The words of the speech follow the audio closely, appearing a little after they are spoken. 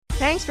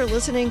Thanks for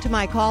listening to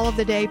my Call of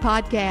the Day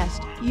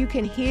podcast. You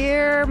can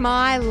hear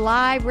my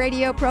live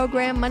radio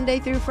program Monday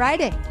through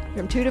Friday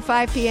from 2 to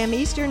 5 p.m.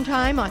 Eastern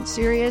Time on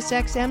Sirius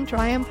XM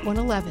Triumph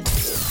 111.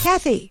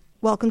 Kathy,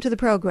 welcome to the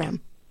program.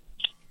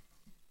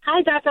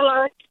 Hi, Dr.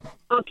 Laura.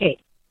 Okay.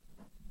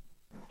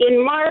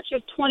 In March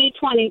of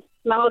 2020,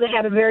 my mother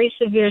had a very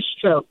severe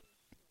stroke.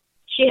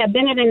 She had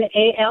been in an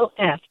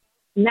ALF.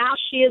 Now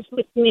she is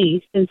with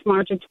me since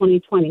March of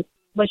 2020,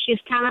 but she's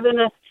kind of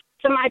in a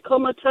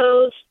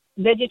semi-comatose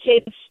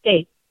vegetative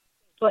state.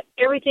 So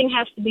everything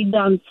has to be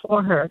done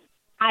for her.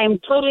 I am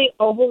totally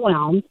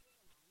overwhelmed,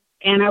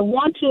 and I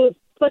want to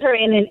put her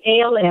in an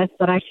ALS,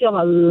 but I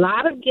feel a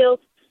lot of guilt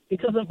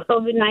because of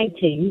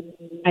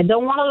COVID-19. I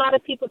don't want a lot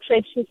of people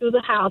traipsing through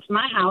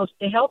my house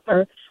to help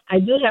her. I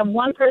do have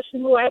one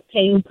person who I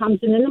pay who comes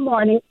in the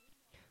morning,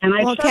 and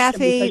I trust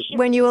Kathy,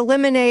 when you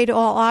eliminate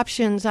all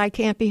options, I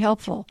can't be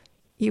helpful.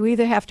 You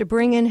either have to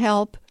bring in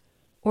help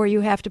or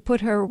you have to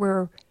put her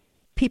where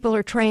people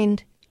are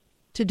trained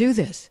to do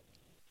this.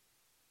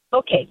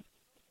 Okay.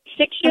 6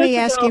 years ago. Let me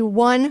ask you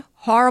one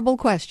horrible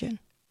question.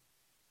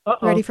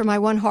 Uh-oh. Ready for my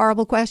one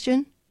horrible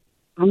question?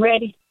 I'm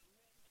ready.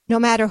 No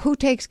matter who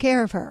takes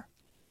care of her,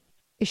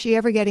 is she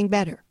ever getting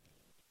better?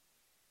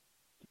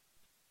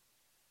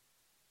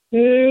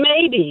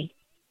 Maybe.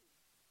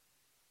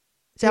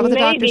 Is that what the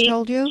doctors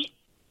told you?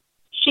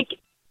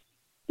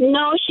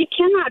 No, she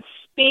cannot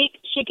speak.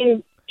 She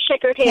can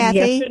shake her head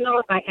yes or no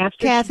if I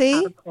ask her.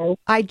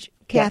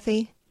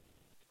 Kathy?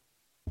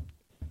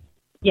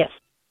 Yes.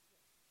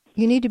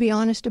 You need to be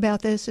honest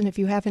about this, and if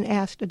you haven't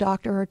asked a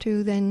doctor or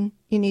two, then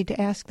you need to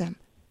ask them.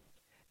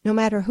 No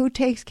matter who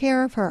takes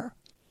care of her,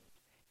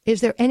 is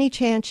there any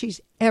chance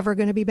she's ever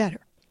going to be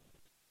better?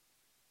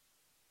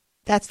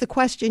 That's the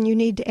question you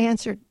need to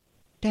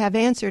have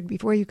answered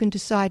before you can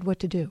decide what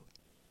to do.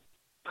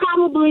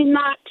 Probably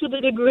not to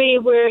the degree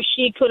where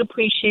she could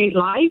appreciate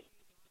life.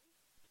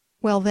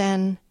 Well,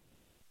 then,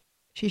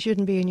 she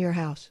shouldn't be in your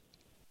house.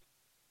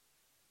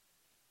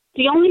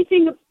 The only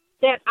thing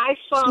that I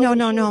saw... No,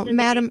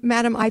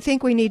 Madam, I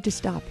think we need to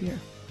stop here.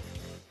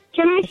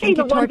 Can I say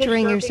you're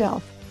torturing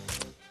yourself.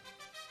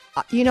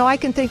 I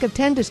can think of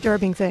 10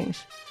 disturbing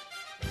things.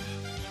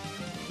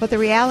 But the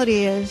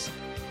reality is,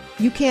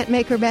 you can't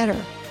make her better.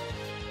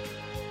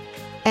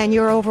 And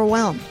you're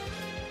overwhelmed.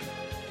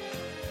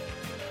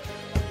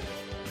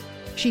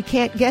 She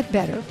can't get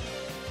better,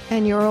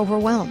 and you're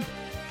overwhelmed.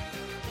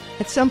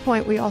 At some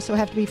point, we also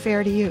have to be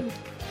fair to you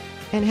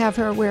and have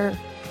her where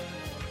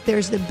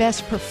there's the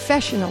best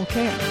professional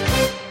care.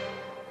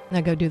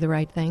 Now go do the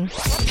right thing.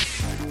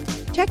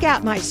 Check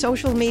out my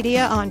social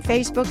media on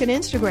Facebook and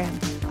Instagram.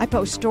 I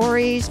post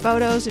stories,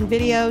 photos, and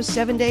videos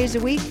 7 days a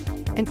week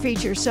and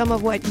feature some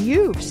of what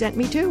you've sent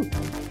me too.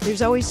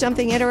 There's always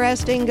something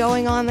interesting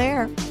going on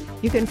there.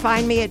 You can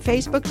find me at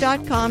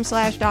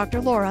facebook.com/Dr.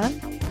 Laura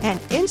and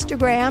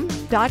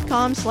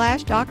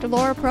instagram.com/Dr.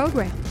 Laura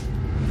Program.